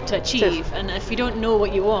want to achieve. And if you don't know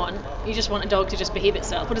what you want, you just want a dog to just behave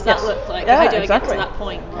itself. What does that look like? Yeah, how do exactly. I get to that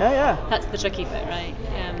point? Yeah. That's the tricky bit, right?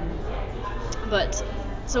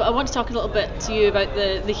 So I want to talk a little bit to you about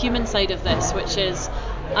the human side of this, which is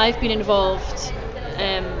I've been involved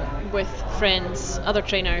with friends, other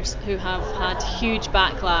trainers, who have had huge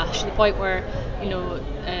backlash to the point where,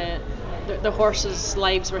 the horses'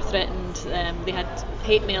 lives were threatened. They had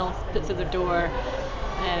hate mail put through their door,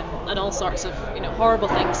 and all sorts of horrible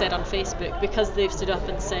things said on Facebook because they've stood up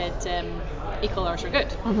and said e-collars are good.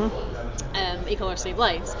 Mm-hmm. E-collars save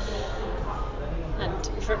lives,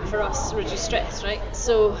 and for us reduce stress, right?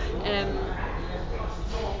 So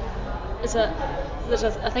there's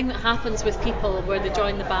a thing that happens with people where they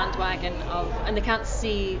join the bandwagon and they can't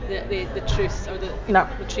see the truth or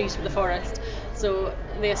the trees for the forest, so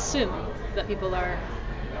they assume that people are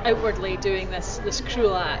outwardly doing this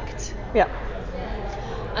cruel act. Yeah.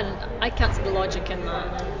 And I can't see the logic in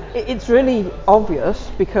that. It's really obvious,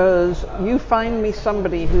 because you find me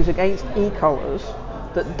somebody who's against e-collars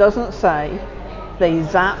that doesn't say they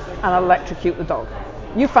zap and electrocute the dog.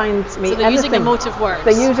 You find me so they're anything. Using emotive words.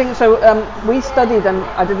 They're using, we studied, and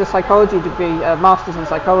I did a psychology degree, a master's in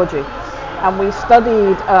psychology, and we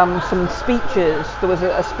studied some speeches. There was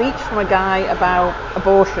a speech from a guy about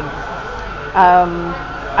abortion,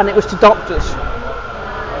 and it was to doctors.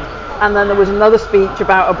 And then there was another speech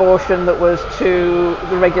about abortion that was to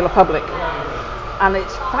the regular public. And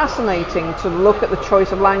it's fascinating to look at the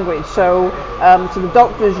choice of language. So to the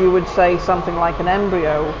doctors you would say something like an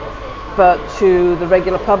embryo, but to the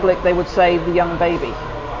regular public they would say the young baby.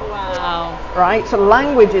 Wow. Right? So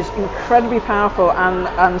language is incredibly powerful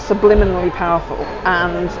and subliminally powerful.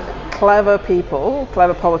 And clever people,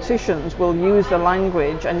 clever politicians will use the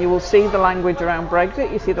language, and you will see the language around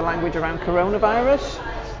Brexit, you see the language around coronavirus.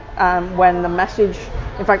 When the message,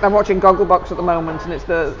 in fact, I'm watching Gogglebox at the moment, and it's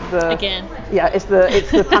the again. Yeah, it's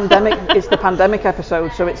the pandemic. It's the pandemic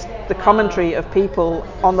episode, so it's the commentary of people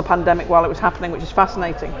on the pandemic while it was happening, which is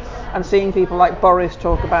fascinating, and seeing people like Boris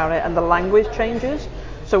talk about it, and the language changes.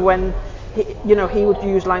 So when he would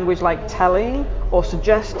use language like telling or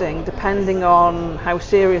suggesting, depending on how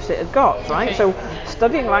serious it had got, right? Okay. So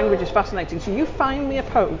studying language is fascinating. So you find me a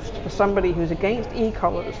post for somebody who's against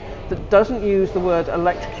e-collars that doesn't use the word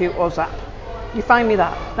electrocute or zap. You find me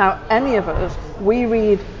that. Now, any of us, we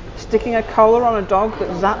read sticking a collar on a dog that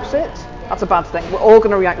zaps it, that's a bad thing. We're all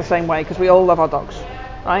going to react the same way because we all love our dogs,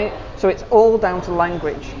 right? So it's all down to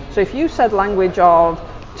language. So if you said language of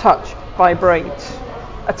touch, vibrate,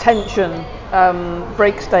 attention,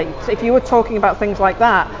 break states, if you were talking about things like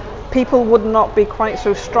that, people would not be quite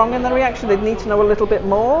so strong in their reaction. They'd need to know a little bit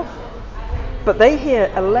more. But they hear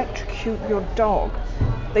electrocute your dog.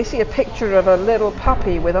 They see a picture of a little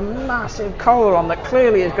puppy with a massive collar on that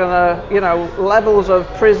clearly is going to, levels of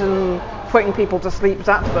prison, putting people to sleep,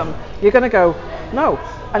 zap them. You're going to go, no.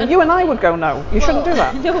 And you and I would go, no, you shouldn't do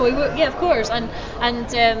that. No, we would, yeah, of course. And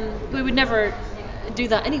we would never do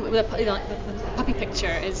that anyway. The puppy picture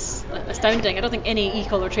is astounding. I don't think any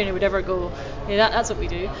e-collar trainer would ever go, yeah, that's what we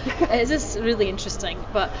do. It's just really interesting.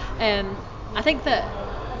 But I think that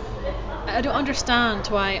I don't understand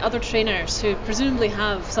why other trainers who presumably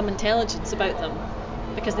have some intelligence about them,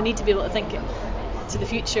 because they need to be able to think to the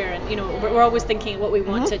future, and we're always thinking what we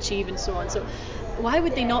want to achieve and so on. So why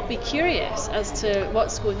would they not be curious as to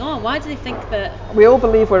what's going on? Why do they think that we all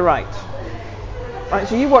believe we're right? Right,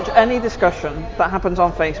 so you watch any discussion that happens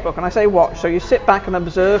on Facebook, and I say watch, so you sit back and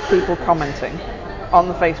observe people commenting on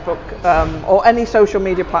the Facebook or any social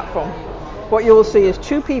media platform. What you will see is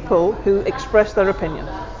two people who express their opinion.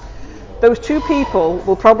 Those two people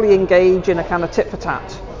will probably engage in a kind of tit for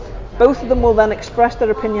tat. Both of them will then express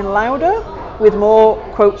their opinion louder with more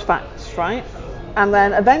quotes facts, right? And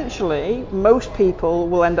then eventually most people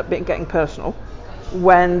will end up getting personal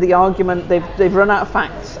when the argument, they've run out of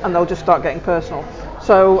facts, and they'll just start getting personal.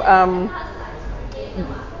 So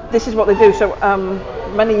this is what they do. So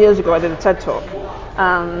many years ago I did a TED talk,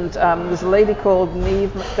 and there's a lady called Niamh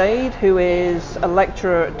McDade who is a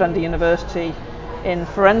lecturer at Dundee University in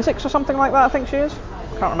forensics or something like that, I think she is.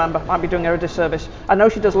 Can't remember, might be doing her a disservice. I know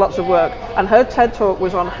she does lots of work, and her TED talk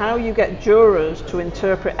was on how you get jurors to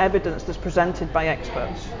interpret evidence that's presented by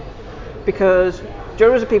experts. Because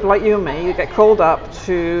jurors are people like you and me who get called up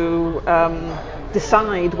to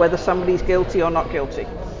decide whether somebody's guilty or not guilty.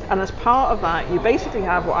 And as part of that, you basically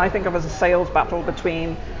have what I think of as a sales battle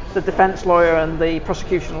between the defense lawyer and the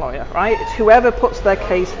prosecution lawyer, right? It's whoever puts their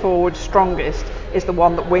case forward strongest is the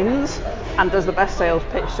one that wins and does the best sales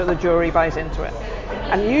pitch, so the jury buys into it.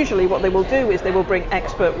 And usually what they will do is they will bring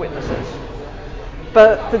expert witnesses.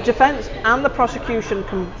 But the defense and the prosecution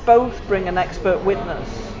can both bring an expert witness.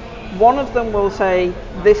 One of them will say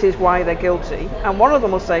this is why they're guilty, and one of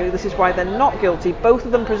them will say this is why they're not guilty, both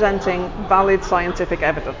of them presenting valid scientific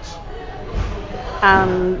evidence.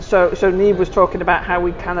 And so Niamh was talking about how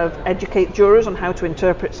we kind of educate jurors on how to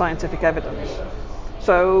interpret scientific evidence.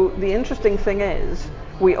 So the interesting thing is,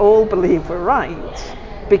 we all believe we're right,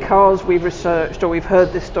 because we've researched or we've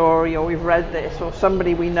heard this story or we've read this or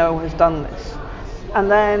somebody we know has done this. And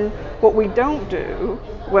then what we don't do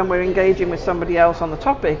when we're engaging with somebody else on the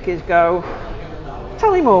topic is go,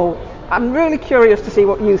 tell me more. I'm really curious to see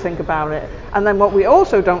what you think about it. And then what we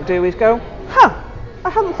also don't do is go, I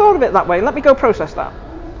hadn't thought of it that way. Let me go process that.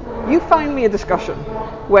 You find me a discussion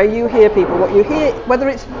where you hear people, what you hear, whether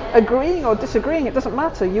it's agreeing or disagreeing, it doesn't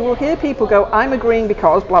matter. You will hear people go, I'm agreeing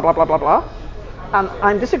because blah, blah, blah, blah, blah. And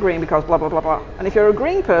I'm disagreeing because blah, blah, blah, blah. And if you're an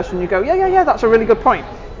agreeing person, you go, yeah, that's a really good point.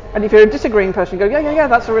 And if you're a disagreeing person, you go, yeah,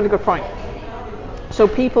 that's a really good point. So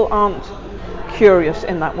people aren't curious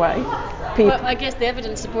in that way. Well, I guess the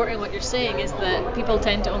evidence supporting what you're saying is that people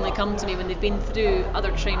tend to only come to me when they've been through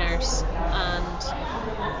other trainers, and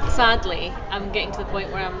sadly I'm getting to the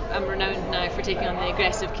point where I'm renowned now for taking on the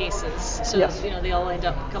aggressive cases, so yes. They all end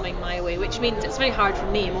up coming my way, which means it's very hard for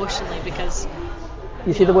me emotionally because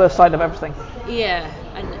you see the worst side of everything. Yeah,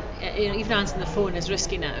 and even answering the phone is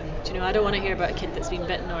risky now. I don't want to hear about a kid that's been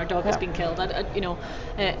bitten or a dog that's been killed.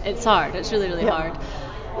 It's hard. It's really, really hard.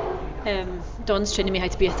 Dawn's training me how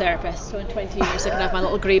to be a therapist, so in 20 years I can have my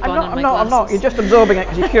little grey bun and my glasses. I'm not. You're just absorbing it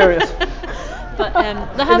because you're curious. But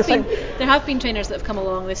there have been trainers that have come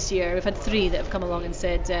along this year. We've had 3 that have come along and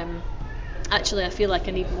said, actually, I feel like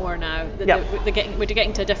I need more now. We're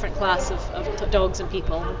getting to a different class of dogs and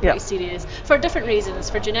people. Pretty serious for different reasons.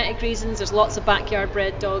 For genetic reasons, there's lots of backyard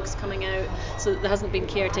bred dogs coming out, so there hasn't been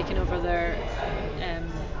care taken over their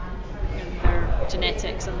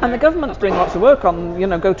genetics. And the government's doing lots of work on,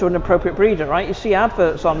 go to an appropriate breeder, right? You see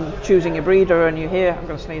adverts on choosing a breeder, and you hear. I'm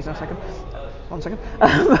going to sneeze in a second. 1 second.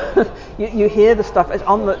 You hear the stuff. It's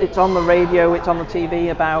on the radio. It's on the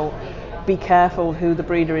TV about. Be careful who the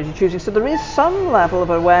breeder is you're choosing. So there is some level of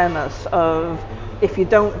awareness of if you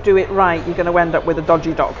don't do it right, you're going to end up with a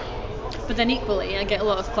dodgy dog. But then equally, I get a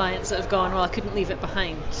lot of clients that have gone, well, I couldn't leave it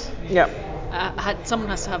behind. Yeah. Someone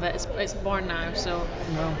has to have it. It's born now, so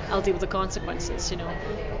I'll deal with the consequences,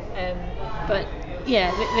 But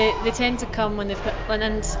yeah, they tend to come when they've got,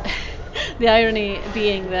 and the irony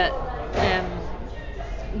being that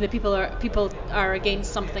the people are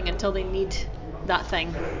against something until they need that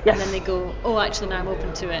thing, and then they go, actually now I'm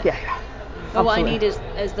open to it. But what I need is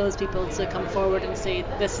those people to come forward and say,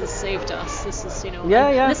 this has saved us, this is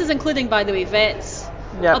this is including, by the way, vets,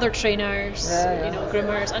 other trainers,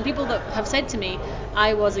 groomers, and people that have said to me,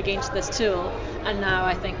 I was against this tool and now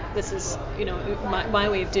I think this is my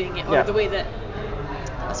way of doing it, or the way that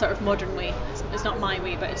a sort of modern way. It's not my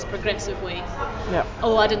way, but it's a progressive way.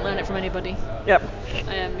 Although I didn't learn it from anybody.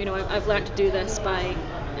 I've learned to do this by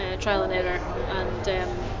trial and error, and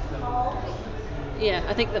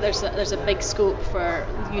I think that there's a big scope for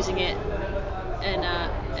using it in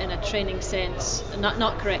a training sense,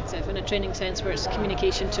 not corrective, in a training sense where it's a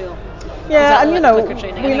communication tool. And we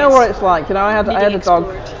know what it's like. I had a dog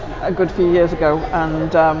a good few years ago,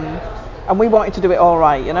 and we wanted to do it all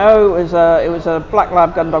right. It was a black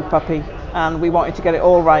lab gun dog puppy, and we wanted to get it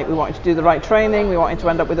all right. We wanted to do the right training. We wanted to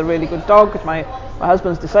end up with a really good dog because my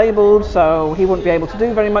husband's disabled, so he wouldn't be able to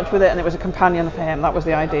do very much with it, and it was a companion for him. That was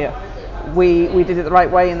the idea. We did it the right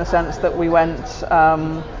way in the sense that we went,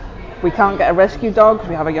 we can't get a rescue dog because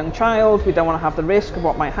we have a young child. We don't want to have the risk of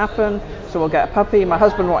what might happen, so we'll get a puppy. My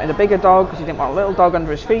husband wanted a bigger dog because he didn't want a little dog under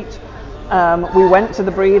his feet. We went to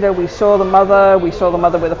the breeder, we saw the mother with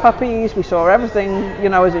the puppies, we saw everything,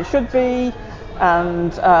 as it should be,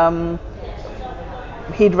 and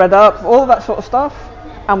he'd read up, all that sort of stuff,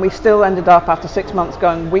 and we still ended up after 6 months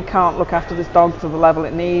going, we can't look after this dog to the level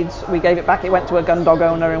it needs. We gave it back, it went to a gun dog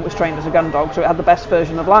owner and was trained as a gun dog, so it had the best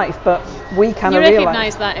version of life, but we kind of realised... You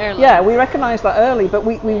recognised that early? Yeah, we recognised that early, but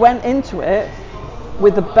we went into it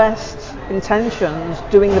with the best intentions,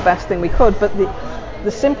 doing the best thing we could, but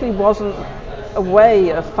there simply wasn't a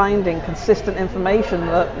way of finding consistent information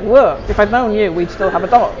that worked. If I'd known you, we'd still have a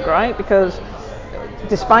dog, right? Because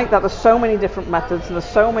despite that, there's so many different methods and there's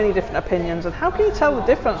so many different opinions, and how can you tell the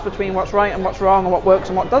difference between what's right and what's wrong and what works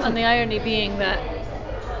and what doesn't? And the irony being that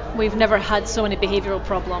we've never had so many behavioural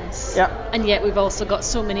problems, and yet we've also got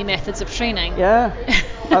so many methods of training. I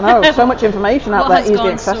know, so much information out there, easily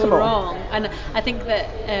accessible. What has gone so wrong? And I think that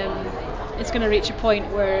it's going to reach a point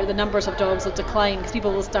where the numbers of dogs will decline because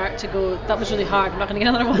people will start to go, that was really hard, I'm not going to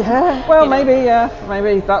get another one. Maybe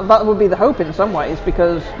that would be the hope in some ways,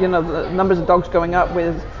 because the numbers of dogs going up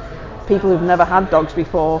with people who've never had dogs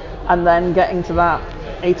before, and then getting to that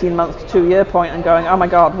 18 month to 2 year point and going, oh my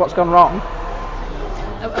god, what's gone wrong?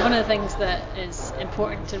 One of the things that is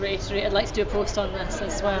important to reiterate, I'd like to do a post on this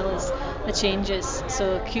as well, as the changes.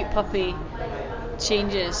 So cute puppy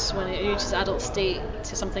changes when it reaches adult state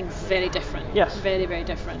to something very different. Yes. Very, very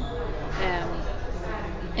different.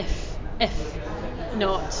 if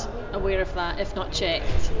not aware of that, if not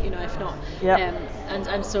checked, if not. Yep.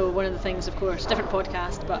 And so one of the things, of course, different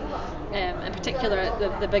podcast, but in particular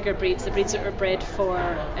the bigger breeds, the breeds that are bred for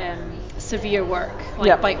severe work, like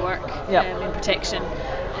Yep. bite work, Yep. in protection,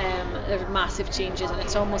 there's massive changes, and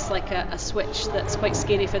it's almost like a switch that's quite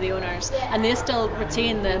scary for the owners, and they still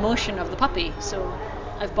retain the emotion of the puppy, so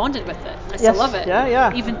I've bonded with it. I still love it.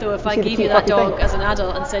 Yeah. Even though if I see the gave cute you that puppy dog thing. as an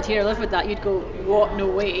adult and said, here, live with that, you'd go, what? No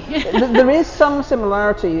way. There is some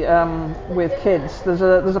similarity with kids. There's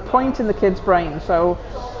a point in the kid's brain. So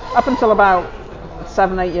up until about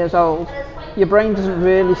 7-8 years old, your brain doesn't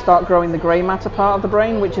really start growing the grey matter part of the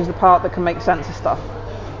brain, which is the part that can make sense of stuff.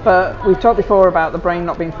 But we've talked before about the brain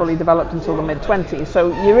not being fully developed until the mid-20s. So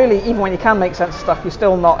you really, even when you can make sense of stuff, you're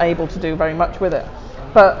still not able to do very much with it.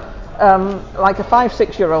 But like a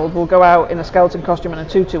 5-6-year-old will go out in a skeleton costume and a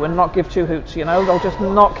tutu and not give two hoots, they'll just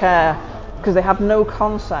not care because they have no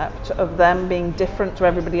concept of them being different to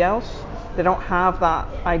everybody else. They don't have that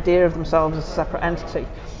idea of themselves as a separate entity.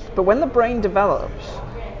 But when the brain develops,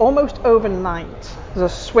 almost overnight,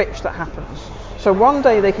 there's a switch that happens. So one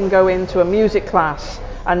day they can go into a music class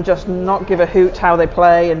and just not give a hoot how they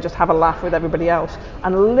play and just have a laugh with everybody else.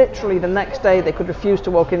 And literally the next day they could refuse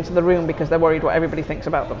to walk into the room because they're worried what everybody thinks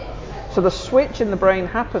about them. So the switch in the brain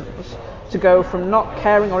happens to go from not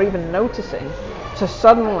caring or even noticing to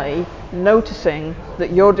suddenly noticing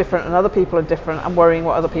that you're different and other people are different and worrying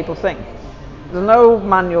what other people think. There's no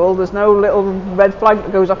manual, there's no little red flag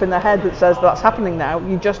that goes up in their head that says that's happening now.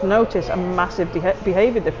 You just notice a massive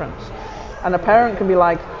behaviour difference. And a parent can be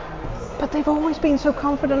like, but they've always been so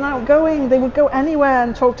confident and outgoing. They would go anywhere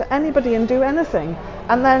and talk to anybody and do anything.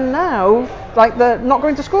 And then now, like, they're not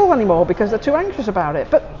going to school anymore because they're too anxious about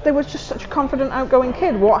it. But they were just such a confident, outgoing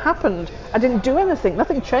kid. What happened? I didn't do anything.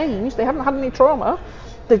 Nothing changed. They haven't had any trauma.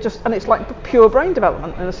 And it's like pure brain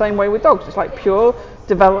development in the same way with dogs. It's like pure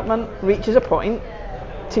development reaches a point.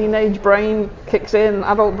 Teenage brain kicks in,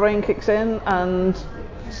 adult brain kicks in, and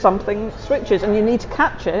something switches. And you need to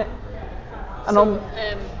catch it. And so,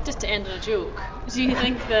 just to end on a joke, do you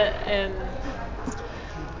think that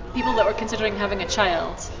people that were considering having a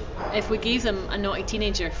child, if we gave them a naughty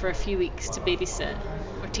teenager for a few weeks to babysit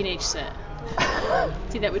or teenage sit, do you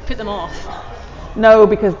think that would put them off? No,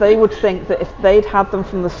 because they would think that if they'd had them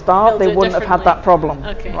from the start, they wouldn't have had that problem,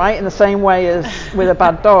 okay. Right? In the same way as with a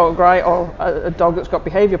bad dog, right, or a dog that's got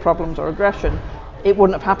behaviour problems or aggression, it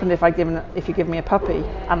wouldn't have happened if you give me a puppy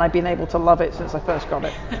and I'd been able to love it since I first got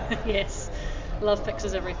it. Yes. Love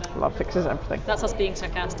fixes everything. Love fixes everything. That's us being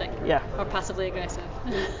sarcastic. Yeah. Or passively aggressive.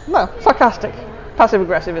 No, sarcastic. Passive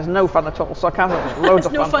aggressive is no fun at all. Sarcasm is loads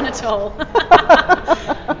of fun. It's no fun at all.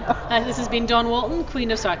 This has been Dawn Walton, Queen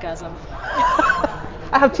of Sarcasm.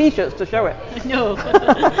 I have t-shirts to show it. I know.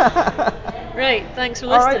 Right, thanks for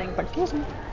All listening. right, thank you.